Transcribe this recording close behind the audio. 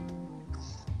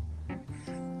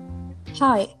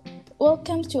Hi,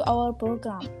 welcome to our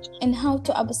program in how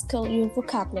to upskill your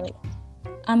vocabulary.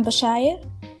 I'm Bashair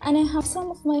and I have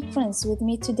some of my friends with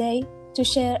me today to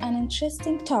share an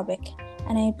interesting topic,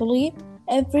 and I believe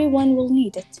everyone will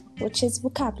need it, which is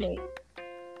vocabulary.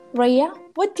 Raya,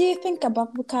 what do you think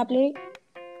about vocabulary?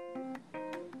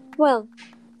 Well,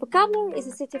 vocabulary is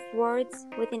a set of words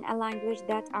within a language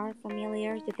that are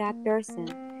familiar to that person,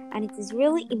 and it is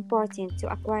really important to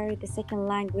acquire the second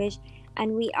language.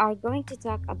 And we are going to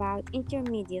talk about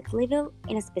intermediate level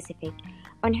in a specific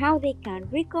on how they can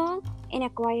recall and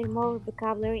acquire more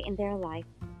vocabulary in their life.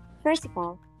 First of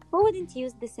all, who wouldn't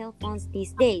use the cell phones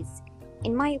these days?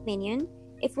 In my opinion,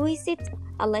 if we set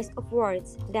a list of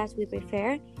words that we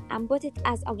prefer and put it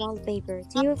as a wallpaper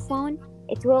to your phone,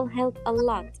 it will help a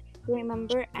lot to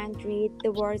remember and read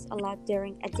the words a lot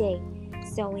during a day.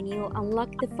 So when you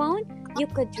unlock the phone, you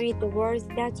could read the words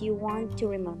that you want to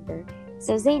remember.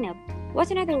 So Zainab,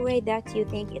 what's another way that you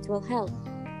think it will help?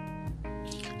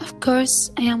 Of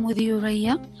course, I am with you,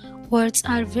 Raya. Words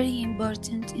are very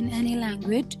important in any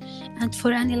language, and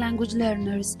for any language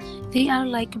learners, they are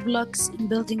like blocks in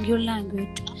building your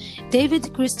language.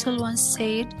 David Crystal once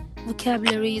said,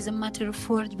 vocabulary is a matter of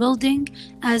word building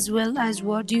as well as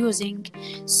word using.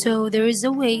 So there is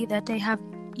a way that I have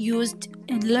used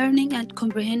in learning and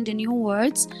comprehending new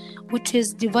words, which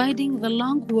is dividing the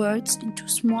long words into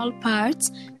small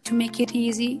parts to make it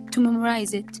easy to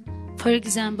memorize it. For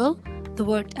example, the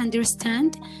word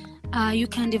understand, you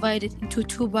can divide it into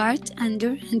two parts,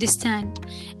 understand.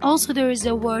 Also, there is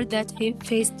a word that I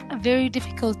faced a very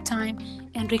difficult time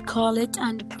and recall it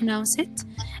and pronounce it,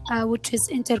 which is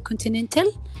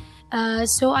intercontinental.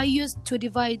 So I used to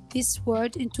divide this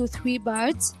word into three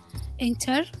parts,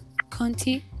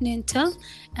 intercontinental,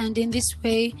 and in this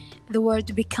way the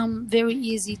word become very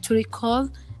easy to recall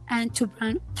and to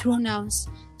pronounce.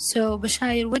 So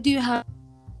Bashair, what do you have?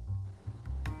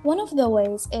 One of the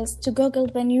ways is to Google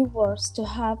the new words to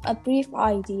have a brief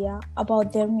idea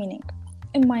about their meaning.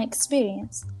 In my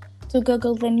experience, to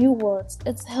Google the new words,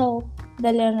 it's helped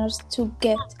the learners to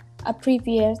get a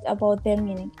preview about their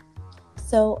meaning.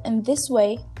 So in this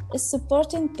way, it's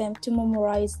supporting them to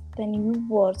memorize the new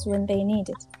words when they need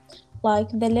it. Like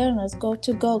the learners go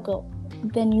to Google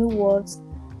the new words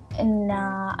in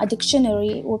a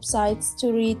dictionary websites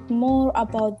to read more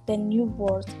about the new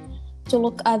words, to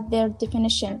look at their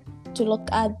definition, to look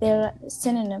at their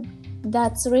synonym.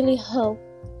 That's really help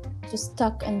to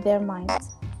stuck in their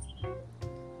minds.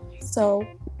 So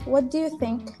what do you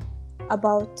think,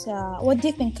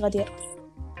 Ghadir?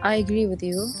 I agree with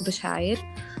you, Bashair.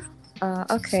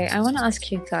 Okay, I want to ask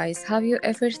you guys, have you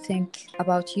ever think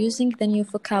about using the new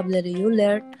vocabulary you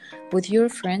learned with your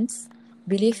friends?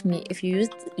 Believe me, if you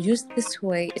use this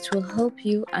way, it will help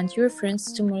you and your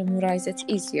friends to memorize it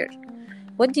easier.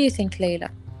 What do you think,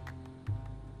 Layla?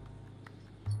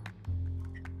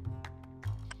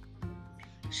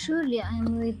 Surely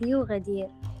I'm with you, Ghadir.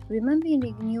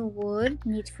 Remembering new word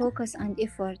need focus and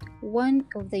effort. One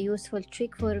of the useful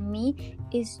trick for me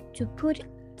is to put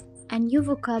a new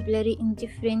vocabulary in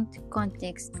different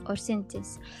context or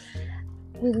sentence.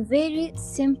 With a very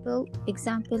simple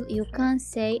example, you can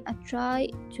say, I try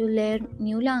to learn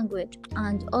new language,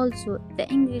 and also the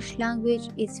English language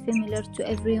is familiar to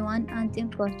everyone and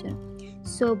important.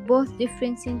 So both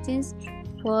different sentence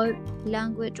for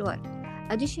language word.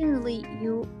 Additionally,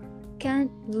 you can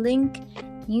link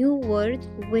new word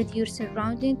with your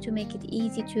surrounding to make it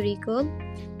easy to recall.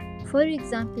 For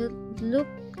example, look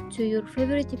to your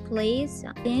favorite place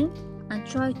and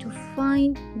try to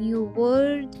find new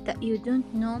word that you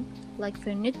don't know, like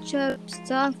furniture,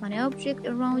 stuff, an object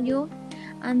around you,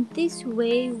 and this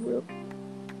way will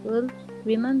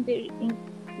remember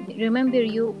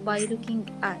you by looking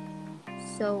at.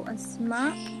 So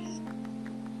Asma,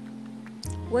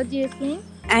 what do you think?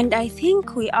 And I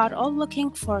think we are all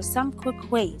looking for some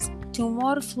quick ways to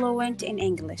more fluent in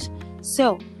English.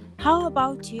 So how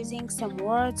about using some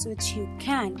words which you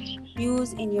can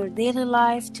use in your daily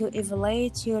life to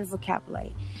evaluate your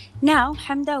vocabulary? Now,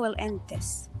 Hamda will end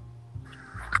this.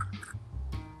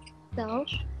 So,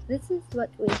 this is what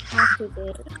we have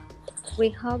today. We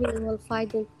hope you will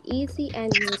find it easy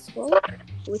and useful.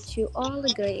 Wish you all a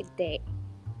great day.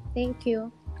 Thank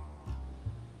you.